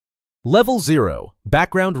Level 0.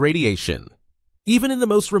 Background radiation. Even in the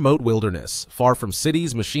most remote wilderness, far from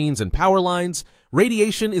cities, machines, and power lines,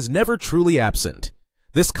 radiation is never truly absent.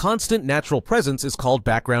 This constant natural presence is called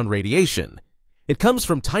background radiation. It comes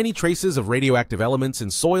from tiny traces of radioactive elements in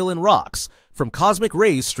soil and rocks, from cosmic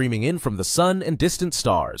rays streaming in from the sun and distant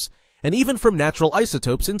stars, and even from natural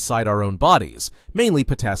isotopes inside our own bodies, mainly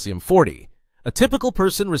potassium-40. A typical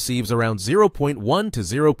person receives around 0.1 to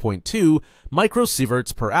 0.2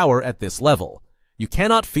 microsieverts per hour at this level. You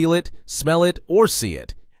cannot feel it, smell it, or see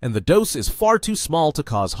it, and the dose is far too small to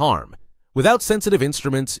cause harm. Without sensitive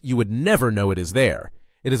instruments, you would never know it is there.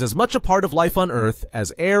 It is as much a part of life on Earth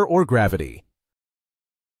as air or gravity.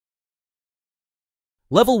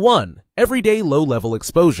 Level 1. Everyday low-level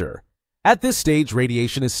exposure. At this stage,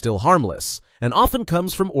 radiation is still harmless, and often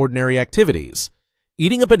comes from ordinary activities.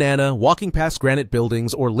 Eating a banana, walking past granite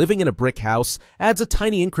buildings, or living in a brick house adds a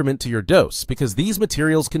tiny increment to your dose because these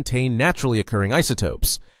materials contain naturally occurring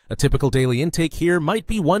isotopes. A typical daily intake here might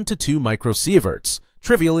be 1 to 2 microsieverts,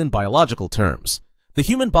 trivial in biological terms. The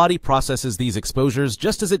human body processes these exposures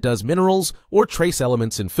just as it does minerals or trace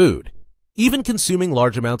elements in food. Even consuming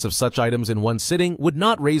large amounts of such items in one sitting would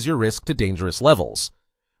not raise your risk to dangerous levels.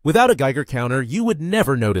 Without a Geiger counter, you would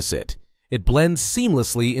never notice it. It blends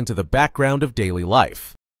seamlessly into the background of daily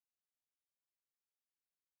life.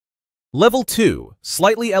 Level 2.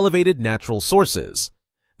 Slightly elevated natural sources.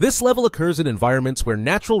 This level occurs in environments where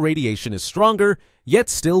natural radiation is stronger, yet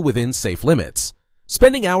still within safe limits.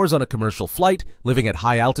 Spending hours on a commercial flight, living at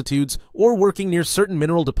high altitudes, or working near certain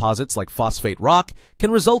mineral deposits like phosphate rock can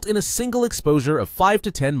result in a single exposure of 5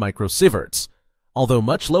 to 10 microsieverts. Although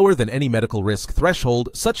much lower than any medical risk threshold,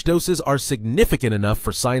 such doses are significant enough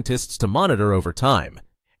for scientists to monitor over time.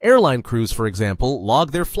 Airline crews, for example,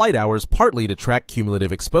 log their flight hours partly to track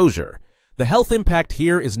cumulative exposure. The health impact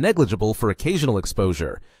here is negligible for occasional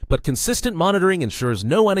exposure, but consistent monitoring ensures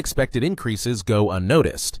no unexpected increases go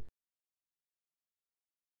unnoticed.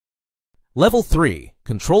 Level 3.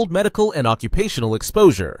 Controlled medical and occupational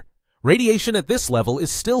exposure. Radiation at this level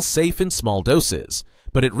is still safe in small doses,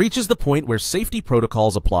 but it reaches the point where safety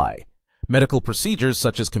protocols apply. Medical procedures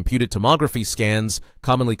such as computed tomography scans,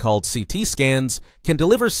 commonly called CT scans, can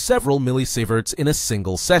deliver several millisieverts in a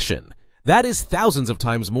single session. That is thousands of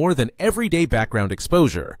times more than everyday background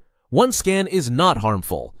exposure. One scan is not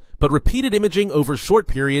harmful, but repeated imaging over short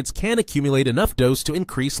periods can accumulate enough dose to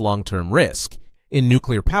increase long-term risk. In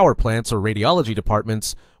nuclear power plants or radiology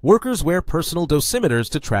departments, workers wear personal dosimeters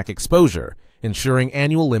to track exposure, ensuring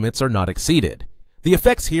annual limits are not exceeded. The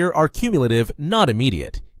effects here are cumulative, not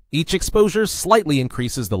immediate. Each exposure slightly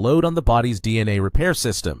increases the load on the body's DNA repair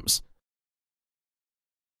systems.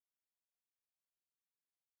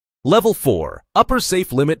 Level 4. Upper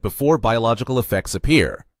safe limit before biological effects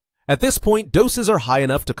appear. At this point, doses are high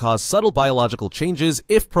enough to cause subtle biological changes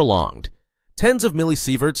if prolonged. Tens of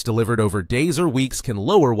millisieverts delivered over days or weeks can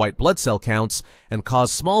lower white blood cell counts and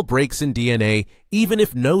cause small breaks in DNA even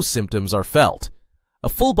if no symptoms are felt. A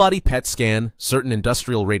full-body PET scan, certain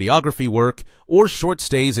industrial radiography work, or short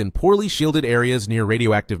stays in poorly shielded areas near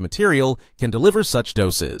radioactive material can deliver such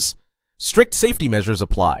doses. Strict safety measures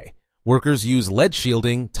apply. Workers use lead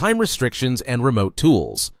shielding, time restrictions, and remote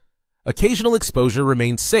tools. Occasional exposure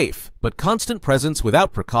remains safe, but constant presence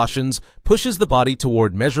without precautions pushes the body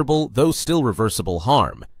toward measurable, though still reversible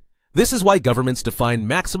harm. This is why governments define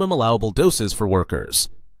maximum allowable doses for workers.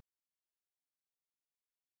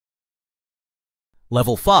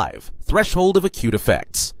 Level 5. Threshold of acute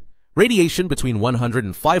effects. Radiation between 100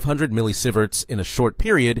 and 500 millisieverts in a short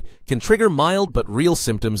period can trigger mild but real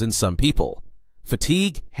symptoms in some people.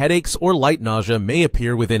 Fatigue, headaches, or light nausea may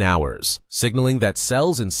appear within hours, signaling that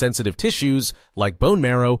cells in sensitive tissues, like bone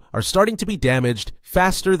marrow, are starting to be damaged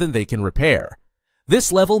faster than they can repair.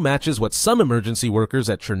 This level matches what some emergency workers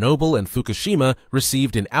at Chernobyl and Fukushima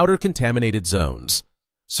received in outer contaminated zones.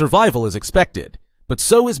 Survival is expected, but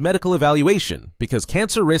so is medical evaluation because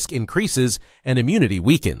cancer risk increases and immunity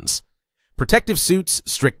weakens. Protective suits,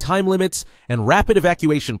 strict time limits, and rapid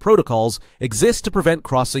evacuation protocols exist to prevent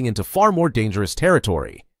crossing into far more dangerous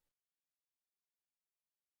territory.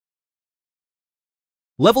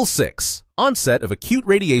 Level 6. Onset of acute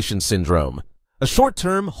radiation syndrome. A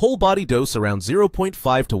short-term, whole-body dose around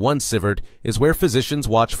 0.5 to 1 sievert is where physicians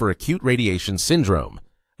watch for acute radiation syndrome.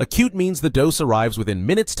 Acute means the dose arrives within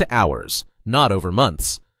minutes to hours, not over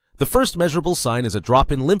months. The first measurable sign is a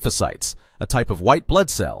drop in lymphocytes, a type of white blood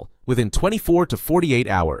cell, within 24 to 48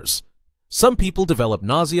 hours. Some people develop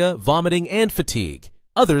nausea, vomiting, and fatigue.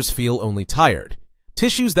 Others feel only tired.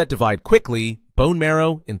 Tissues that divide quickly, bone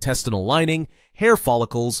marrow, intestinal lining, hair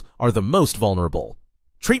follicles, are the most vulnerable.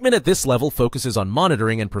 Treatment at this level focuses on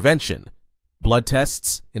monitoring and prevention, blood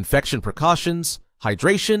tests, infection precautions,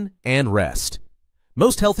 hydration, and rest.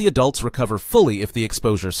 Most healthy adults recover fully if the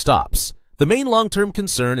exposure stops. The main long-term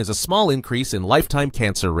concern is a small increase in lifetime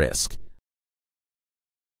cancer risk.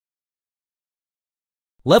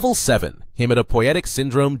 Level 7. Hematopoietic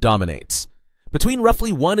syndrome dominates. Between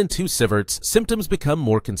roughly 1 and 2 sieverts, symptoms become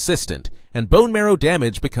more consistent, and bone marrow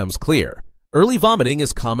damage becomes clear. Early vomiting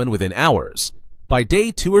is common within hours. By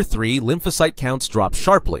day 2 or 3, lymphocyte counts drop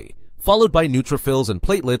sharply, followed by neutrophils and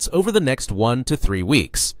platelets over the next 1 to 3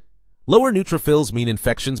 weeks. Lower neutrophils mean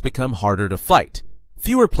infections become harder to fight.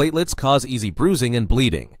 Fewer platelets cause easy bruising and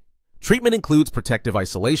bleeding. Treatment includes protective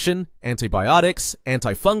isolation, antibiotics,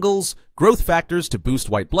 antifungals, growth factors to boost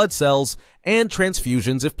white blood cells, and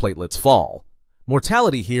transfusions if platelets fall.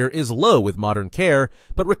 Mortality here is low with modern care,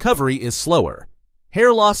 but recovery is slower.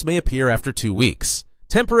 Hair loss may appear after 2 weeks.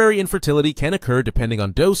 Temporary infertility can occur depending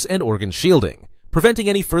on dose and organ shielding. Preventing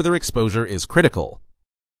any further exposure is critical.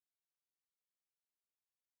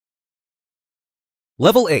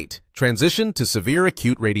 Level 8. Transition to severe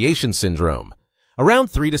acute radiation syndrome. Around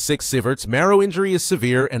 3 to 6 sieverts, marrow injury is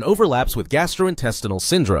severe and overlaps with gastrointestinal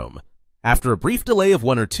syndrome. After a brief delay of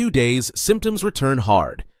 1 or 2 days, symptoms return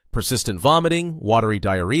hard. Persistent vomiting, watery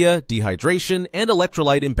diarrhea, dehydration, and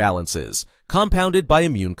electrolyte imbalances, compounded by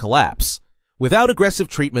immune collapse. Without aggressive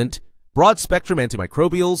treatment, broad-spectrum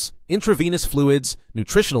antimicrobials, intravenous fluids,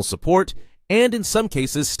 nutritional support, and in some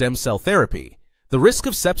cases stem cell therapy, the risk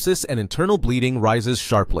of sepsis and internal bleeding rises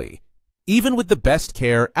sharply. Even with the best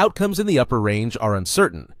care, outcomes in the upper range are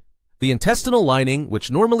uncertain. The intestinal lining,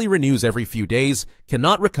 which normally renews every few days,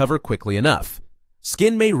 cannot recover quickly enough.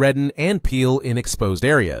 Skin may redden and peel in exposed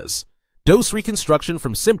areas. Dose reconstruction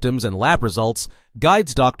from symptoms and lab results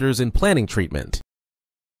guides doctors in planning treatment.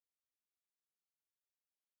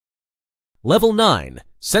 Level 9.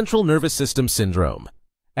 Central nervous system syndrome.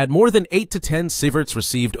 At more than 8 to 10 sieverts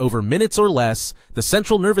received over minutes or less, the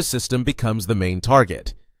central nervous system becomes the main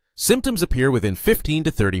target. Symptoms appear within 15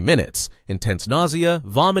 to 30 minutes: intense nausea,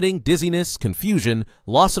 vomiting, dizziness, confusion,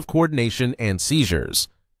 loss of coordination, and seizures.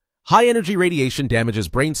 High-energy radiation damages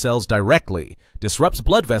brain cells directly, disrupts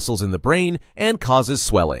blood vessels in the brain, and causes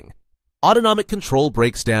swelling. Autonomic control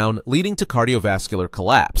breaks down, leading to cardiovascular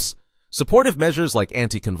collapse. Supportive measures like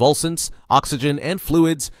anticonvulsants, oxygen, and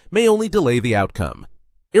fluids may only delay the outcome.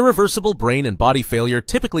 Irreversible brain and body failure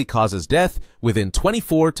typically causes death within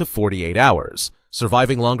 24 to 48 hours.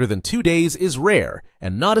 Surviving longer than 2 days is rare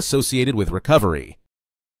and not associated with recovery.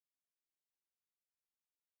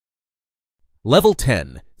 Level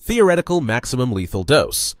 10. Theoretical maximum lethal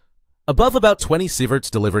dose. Above about 20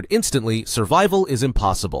 sieverts delivered instantly, survival is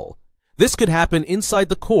impossible. This could happen inside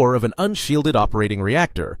the core of an unshielded operating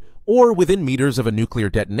reactor, or within meters of a nuclear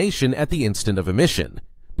detonation at the instant of emission,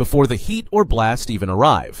 before the heat or blast even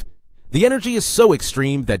arrive. The energy is so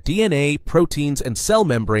extreme that DNA, proteins, and cell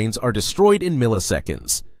membranes are destroyed in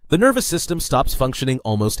milliseconds. The nervous system stops functioning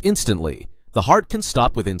almost instantly. The heart can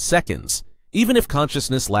stop within seconds. Even if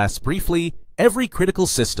consciousness lasts briefly, every critical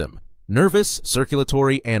system, nervous,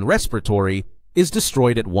 circulatory, and respiratory, is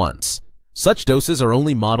destroyed at once. Such doses are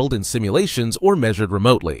only modeled in simulations or measured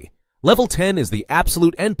remotely. Level 10 is the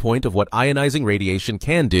absolute endpoint of what ionizing radiation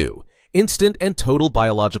can do: instant and total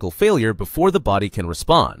biological failure before the body can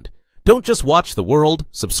respond. Don't just watch the world,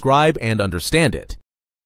 subscribe and understand it.